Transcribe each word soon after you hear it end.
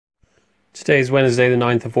Today is Wednesday, the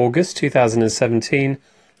 9th of August, 2017.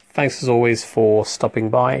 Thanks as always for stopping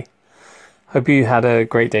by. Hope you had a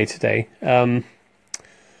great day today. I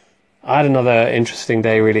had another interesting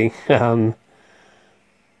day, really. I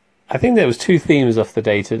think there was two themes of the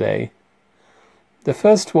day today. The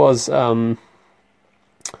first was, I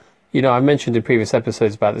mentioned in previous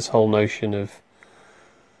episodes about this whole notion of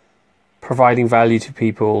providing value to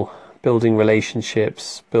people, building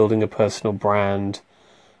relationships, building a personal brand,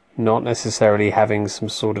 not necessarily having some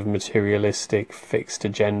sort of materialistic fixed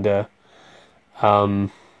agenda, but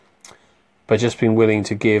just being willing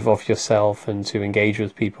to give of yourself and to engage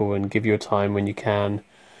with people and give your time when you can.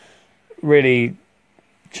 Really,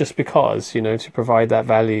 just because, to provide that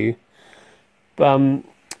value.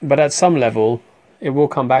 But at some level, it will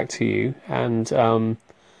come back to you. And,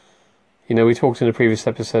 we talked in a previous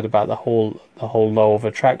episode about the whole law of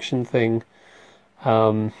attraction thing.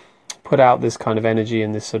 Put out this kind of energy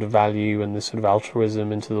and this sort of value and this sort of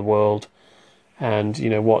altruism into the world, and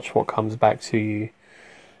watch what comes back to you.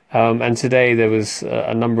 And today there was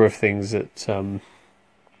a number of things that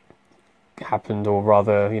happened, or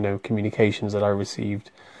rather, communications that I received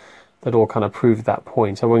that all kind of proved that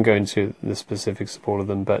point. I won't go into the specifics of all of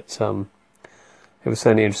them, but it was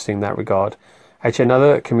certainly interesting in that regard. Actually,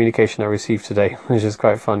 another communication I received today, which is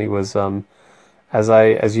quite funny, was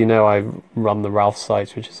as you know, I run the Ralph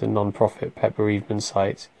site, which is a non-profit pet bereavement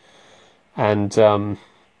site, and I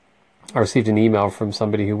received an email from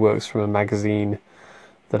somebody who works from a magazine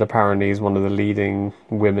that apparently is one of the leading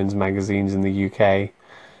women's magazines in the UK,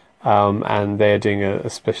 and they're doing a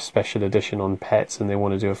special edition on pets, and they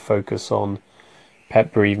want to do a focus on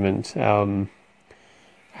pet bereavement, and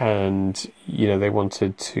they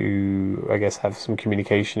wanted to, I guess, have some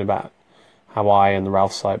communication about how I and the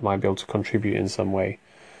Ralph site might be able to contribute in some way.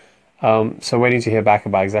 So waiting to hear back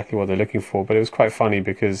about exactly what they're looking for. But it was quite funny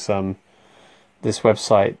because this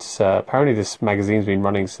website, apparently this magazine's been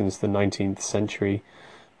running since the 19th century,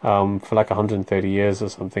 for like 130 years or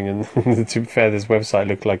something. And to be fair, this website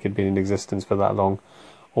looked like it'd been in existence for that long,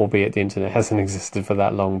 albeit the internet hasn't existed for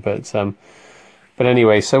that long. But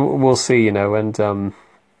anyway, so we'll see, and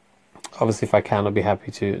obviously if I can, I'll be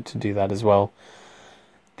happy to do that as well.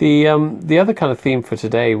 The other kind of theme for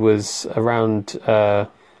today was around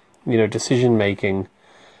decision making.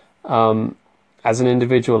 As an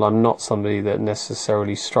individual, I'm not somebody that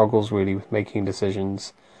necessarily struggles really with making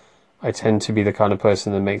decisions. I tend to be the kind of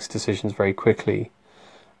person that makes decisions very quickly,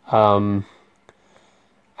 and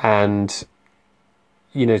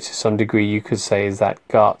to some degree, you could say, is that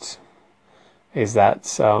gut? Is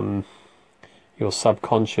that your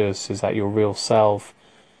subconscious? Is that your real self?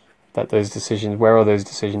 That those decisions, where are those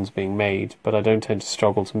decisions being made? But I don't tend to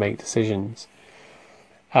struggle to make decisions.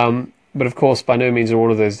 But of course, by no means are all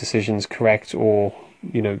of those decisions correct, or,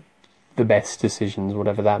 the best decisions,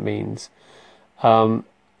 whatever that means. And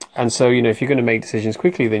so, if you're going to make decisions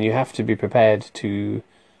quickly, then you have to be prepared to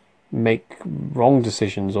make wrong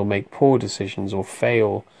decisions or make poor decisions or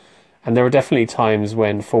fail. And there are definitely times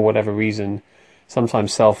when, for whatever reason,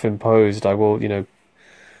 sometimes self-imposed, I will,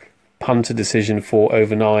 punt a decision for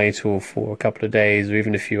overnight or for a couple of days or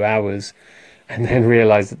even a few hours, and then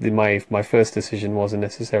realize that my first decision wasn't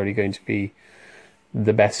necessarily going to be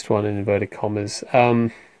the best one, in inverted commas. But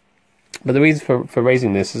the reason for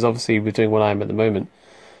raising this is obviously we're doing what I am at the moment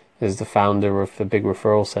as the founder of a big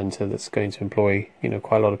referral center that's going to employ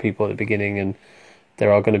quite a lot of people at the beginning, and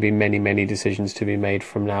there are going to be many decisions to be made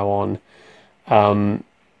from now on.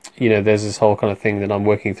 There's this whole kind of thing that I'm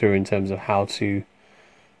working through in terms of how to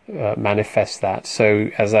manifest that. So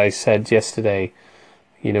as I said yesterday,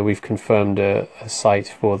 we've confirmed a site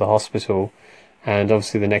for the hospital, and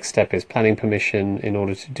obviously the next step is planning permission. In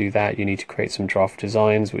order to do that, you need to create some draft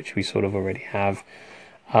designs, which we sort of already have,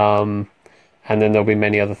 and then there'll be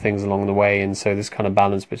many other things along the way. And so this kind of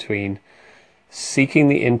balance between seeking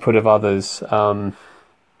the input of others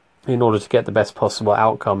in order to get the best possible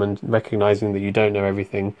outcome, and recognizing that you don't know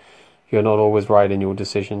everything, you're not always right in your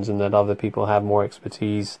decisions, and that other people have more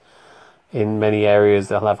expertise in many areas.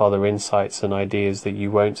 They'll have other insights and ideas that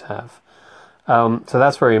you won't have. So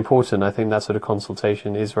that's very important. I think that sort of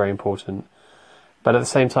consultation is very important. But at the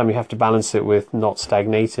same time, you have to balance it with not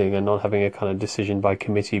stagnating and not having a kind of decision by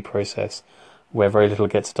committee process where very little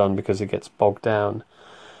gets done because it gets bogged down.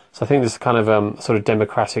 So I think this is kind of sort of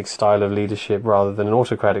democratic style of leadership rather than an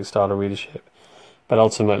autocratic style of leadership, but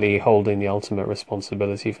ultimately holding the ultimate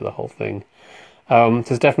responsibility for the whole thing. So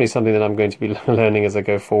it's definitely something that I'm going to be learning as I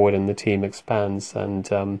go forward and the team expands, and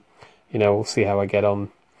we'll see how I get on.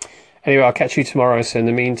 Anyway, I'll catch you tomorrow. So in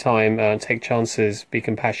the meantime, take chances, be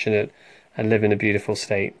compassionate, and live in a beautiful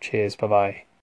state. Cheers. Bye-bye.